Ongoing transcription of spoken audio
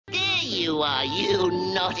you are, you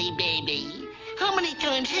naughty baby. How many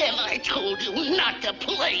times have I told you not to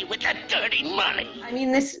play with the dirty money? I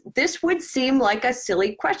mean, this would seem like a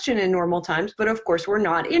silly question in normal times, but of course we're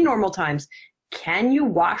not in normal times. Can you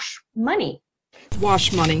wash money?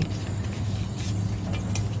 Wash money.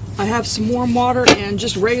 I have some warm water and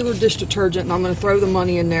just regular dish detergent, and I'm going to throw the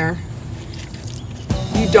money in there.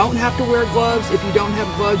 You don't have to wear gloves. If you don't have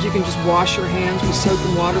gloves, you can just wash your hands with soap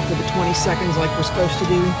and water for the 20 seconds like we're supposed to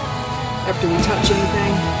do after we touch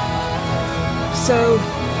anything. So,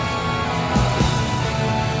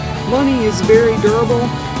 money is very durable,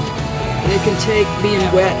 and it can take being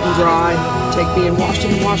wet and dry, take being washed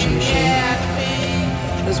in the washing machine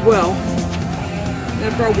as well.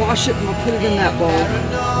 After I wash it, I'll put it in that bowl.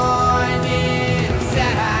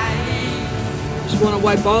 Just want to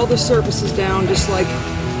wipe all the surfaces down, just like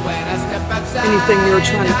anything you're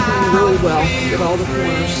trying to clean really well, get all the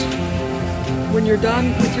corners. When you're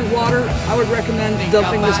done with your water, I would recommend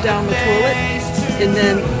dumping this down the toilet and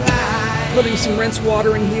then putting some rinse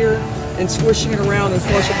water in here and swishing it around and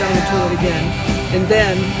flush it down the toilet again. And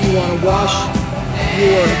then you want to wash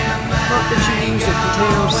your pot that you use, or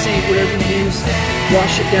container, sink, whatever you use,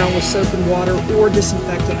 wash it down with soap and water or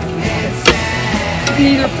disinfectant if you want it. You can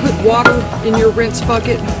either put water in your rinse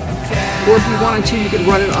bucket, or if you wanted to, you could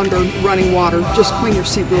run it under running water. Just clean your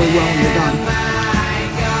sink really well when you're done.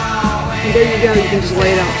 And there you go, you can just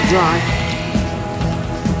lay it out to dry.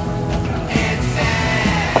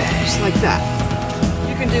 Just like that.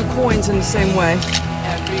 You can do coins in the same way.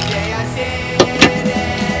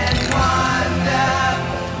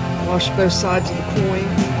 Wash both sides of the coin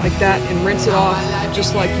like that and rinse it off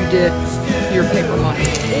just like you did your paper money.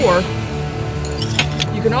 Or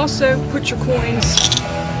you can also put your coins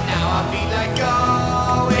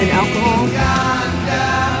in alcohol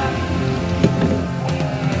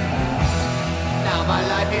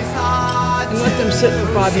and let them sit for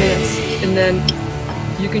 5 minutes, and then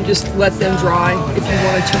you can just let them dry. If you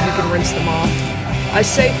wanted to, you can rinse them off. I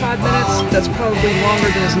say 5 minutes, that's probably longer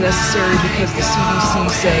than is necessary because the CDC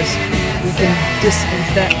says we can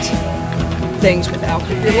disinfect things with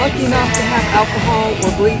alcohol. If you're lucky enough to have alcohol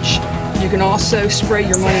or bleach, you can also spray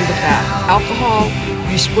your money with that. Alcohol,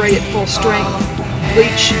 you spray it full strength.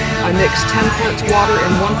 Bleach, I mix 10 parts water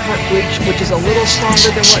and 1 part bleach, which is a little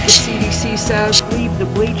stronger than what the CDC says. Leave the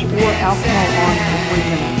bleach or alcohol on for 3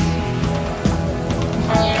 minutes.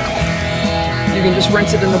 You can just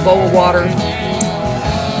rinse it in a bowl of water,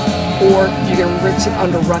 or you can rinse it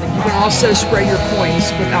under running. You can also spray your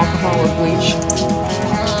coins with alcohol or bleach.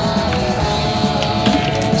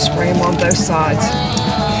 Spray them on both sides.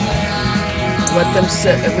 Let them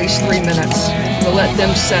sit at least 3 minutes. We'll let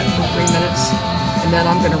them set for 3 minutes, and then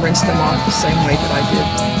I'm going to rinse them off the same way that I did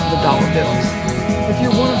the dollar bills. If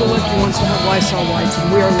you're one of the lucky ones to have Lysol wipes, and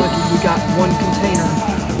we are lucky, we got 1 container,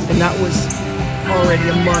 and that was already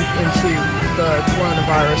a month into the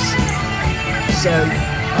coronavirus. So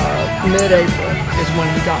mid-April is when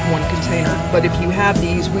we got 1 container. But if you have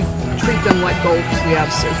these, we treat them like gold because we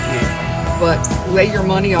have so few. But lay your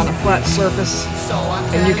money on a flat surface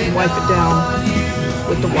and you can wipe it down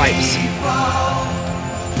with the wipes.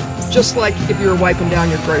 Just like if you were wiping down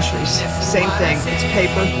your groceries. Same thing, it's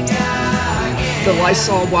paper. The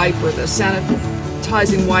Lysol wipe or the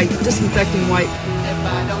sanitizing wipe, disinfecting wipe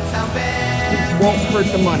won't hurt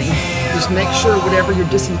the money. Just make sure whatever you're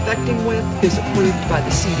disinfecting with is approved by the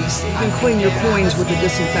CDC. You can clean your coins with the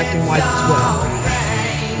disinfecting wipe as well.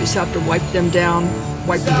 You just have to wipe them down,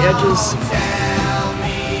 wipe the edges,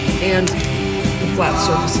 and the flat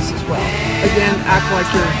surfaces as well. Again, act like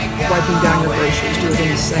you're wiping down your groceries. Do it in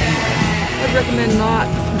the same way. I'd recommend not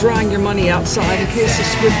drying your money outside in case a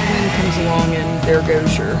swift wind comes along and there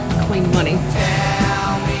goes your clean money.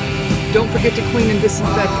 Don't forget to clean and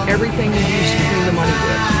disinfect everything you use to clean the money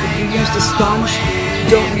with. If you used a sponge,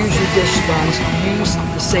 don't use your dish sponge. Use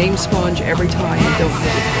the same sponge every time and don't use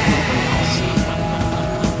it for anything else.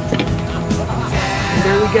 And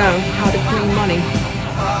there we go, how to clean money.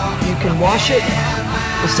 You can wash it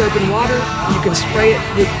with soap and water. You can spray it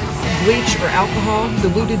with bleach or alcohol,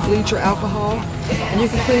 diluted bleach or alcohol, and you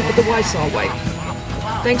can clean it with the Lysol wipe.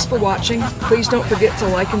 Thanks for watching. Please don't forget to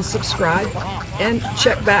like and subscribe, and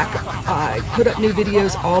check back. I put up new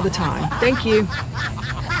videos all the time. Thank you.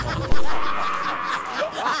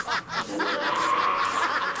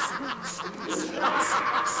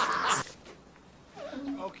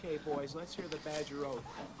 Okay, boys, let's hear the Badger oath.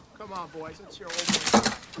 Come on, boys, let's hear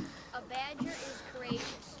oath. A badger is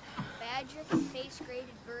courageous. A badger can face great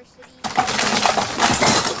adversity.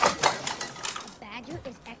 A badger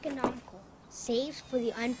is economical. Saves for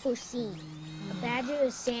the unforeseen. A badger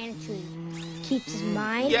is sanitary. keeps his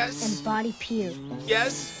mind Yes. and body pure.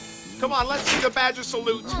 Yes? Come on, let's see the badger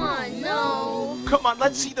salute. Oh, no. Come on,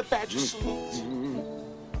 let's see the badger salute.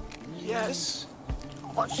 Yes?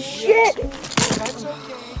 Oh, shit! That's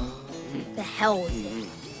okay. The hell with it.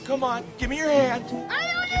 Come on, give me your hand. I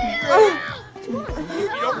Give me your hand.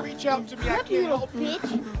 If you don't reach out to me, I don't can't little help you.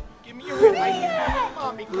 bitch. Give me your hand. I hear your new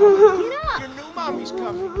mommy coming. Get up. Your new mommy's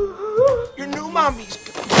coming. Your new mommy's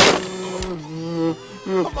coming.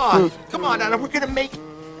 Come on, Anna. We're gonna make.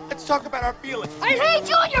 Let's talk about our feelings. I hate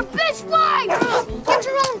you and your bitch wife! Get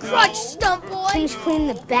your own crutch, stump boy! Finish cleaning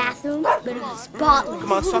the bathroom, but it was spotless.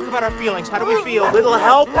 Come on, let's talk about our feelings. How do we feel? Little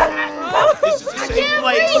help? This is a safe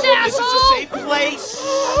place. This is a safe place.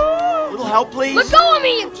 Little help, please. Let go of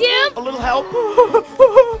me, you Kim! A little help. A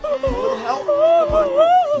little help. Come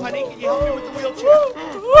on. Honey, can you help me with the wheelchair?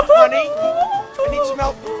 Honey, I need some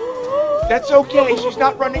help. That's okay. She's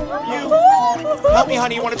not running from you. Help me,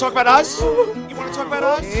 honey. You want to talk about us? You want to talk about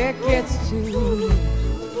us? It gets to you,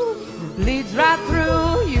 bleeds right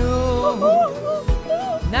through you,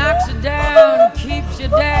 knocks you down, keeps you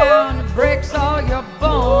down, breaks all your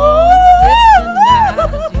bones.